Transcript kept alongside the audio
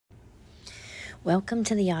Welcome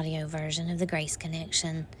to the audio version of the Grace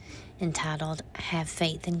Connection, entitled Have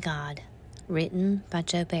Faith in God, written by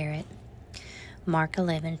Joe Barrett. Mark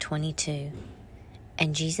 11:22.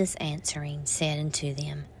 And Jesus answering said unto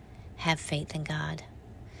them, Have faith in God.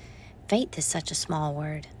 Faith is such a small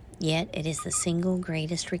word, yet it is the single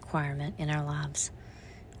greatest requirement in our lives.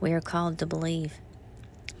 We are called to believe.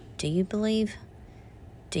 Do you believe?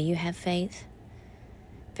 Do you have faith?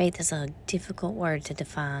 Faith is a difficult word to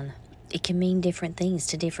define. It can mean different things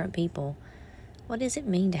to different people. What does it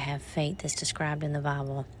mean to have faith as described in the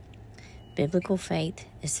Bible? Biblical faith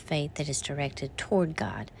is faith that is directed toward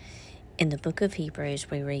God. In the book of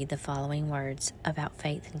Hebrews, we read the following words about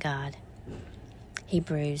faith in God.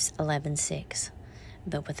 Hebrews 11:6.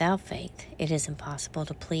 But without faith it is impossible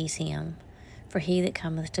to please him. For he that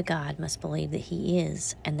cometh to God must believe that he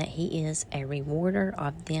is, and that he is a rewarder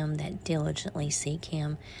of them that diligently seek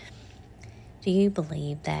him. Do you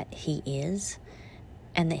believe that he is,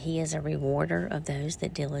 and that he is a rewarder of those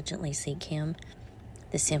that diligently seek him?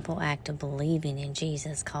 The simple act of believing in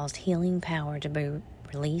Jesus caused healing power to be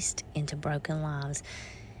released into broken lives,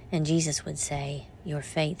 and Jesus would say, Your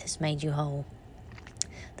faith has made you whole.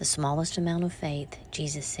 The smallest amount of faith,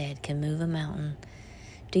 Jesus said, can move a mountain.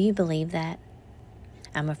 Do you believe that?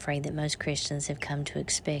 I'm afraid that most Christians have come to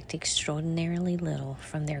expect extraordinarily little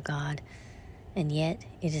from their God, and yet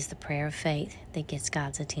it is the prayer of faith that gets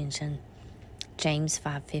God's attention. James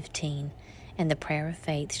 5:15, And the prayer of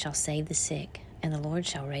faith shall save the sick, and the Lord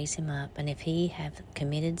shall raise him up, and if he have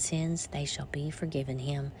committed sins, they shall be forgiven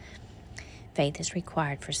him. Faith is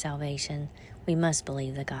required for salvation. We must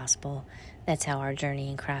believe the gospel. That's how our journey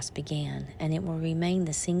in Christ began, and it will remain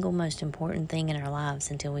the single most important thing in our lives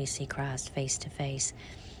until we see Christ face to face.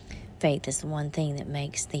 Faith is the one thing that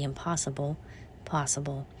makes the impossible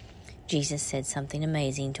possible. Jesus said something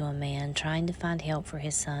amazing to a man trying to find help for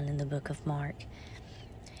his son in the book of Mark.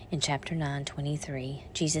 In chapter 9:23,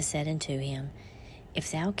 Jesus said unto him,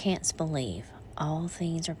 If thou canst believe, all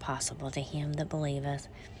things are possible to him that believeth.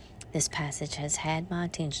 This passage has had my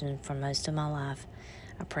attention for most of my life.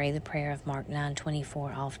 I pray the prayer of Mark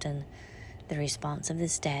 9:24 often. The response of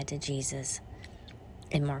this dad to Jesus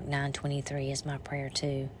in Mark 9:23 is my prayer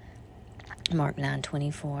too. Mark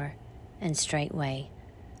 9:24, And straightway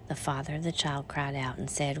the father of the child cried out and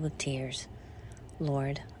said with tears,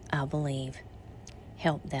 Lord, I believe.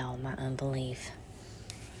 Help thou my unbelief.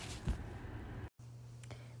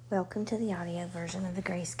 Welcome to the audio version of the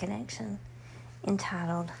Grace Connection,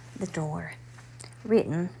 entitled The Door,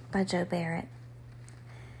 written by Joe Barrett.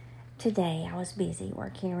 Today I was busy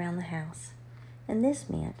working around the house, and this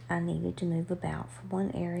meant I needed to move about from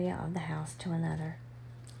one area of the house to another.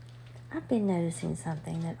 I've been noticing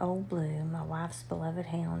something that old Blue, my wife's beloved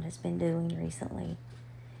hound, has been doing recently.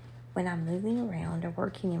 When I'm moving around or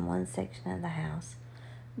working in one section of the house,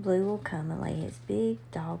 Blue will come and lay his big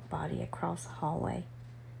dog body across the hallway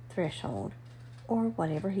threshold, or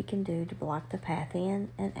whatever he can do to block the path in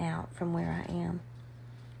and out from where I am.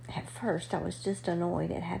 At first, I was just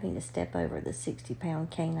annoyed at having to step over the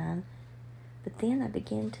 60-pound canine, but then I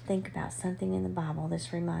began to think about something in the Bible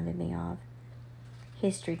this reminded me of.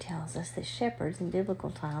 History tells us that shepherds in biblical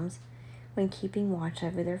times, when keeping watch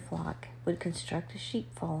over their flock, would construct a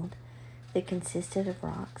sheepfold that consisted of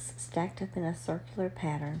rocks stacked up in a circular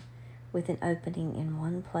pattern with an opening in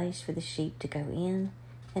one place for the sheep to go in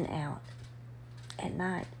and out. At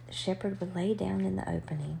night, the shepherd would lay down in the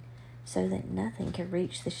opening so that nothing could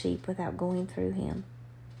reach the sheep without going through him.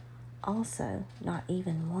 Also, not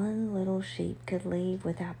even one little sheep could leave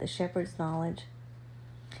without the shepherd's knowledge.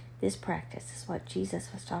 This practice is what Jesus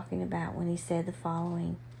was talking about when he said the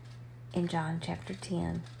following in John chapter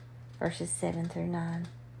 10, verses 7 through 9.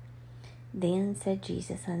 Then said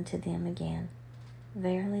Jesus unto them again,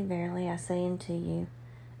 Verily, verily, I say unto you,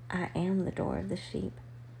 I am the door of the sheep.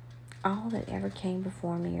 All that ever came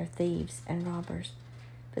before me are thieves and robbers,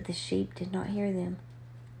 but the sheep did not hear them.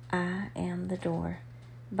 I am the door.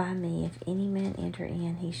 By me, if any man enter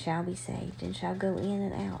in, he shall be saved, and shall go in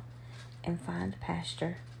and out, and find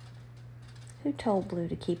pasture. Who told Blue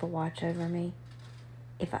to keep a watch over me?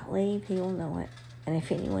 If I leave, he will know it, and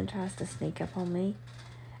if anyone tries to sneak up on me,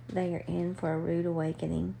 they are in for a rude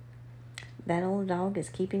awakening. That old dog is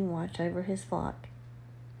keeping watch over his flock.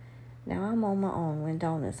 Now I'm on my own when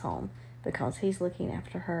Donna's home, because he's looking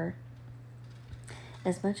after her.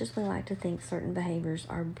 As much as we like to think certain behaviors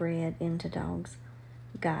are bred into dogs,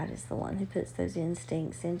 God is the one who puts those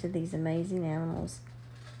instincts into these amazing animals.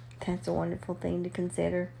 That's a wonderful thing to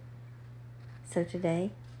consider. So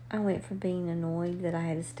today, I went from being annoyed that I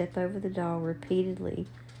had to step over the dog repeatedly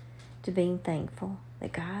to being thankful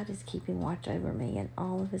that God is keeping watch over me and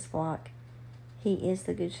all of his flock. He is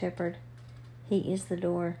the Good Shepherd. He is the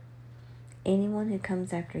door. Anyone who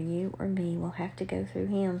comes after you or me will have to go through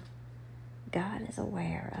him. God is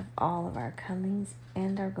aware of all of our comings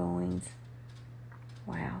and our goings.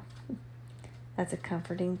 Wow, that's a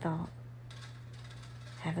comforting thought.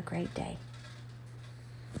 Have a great day.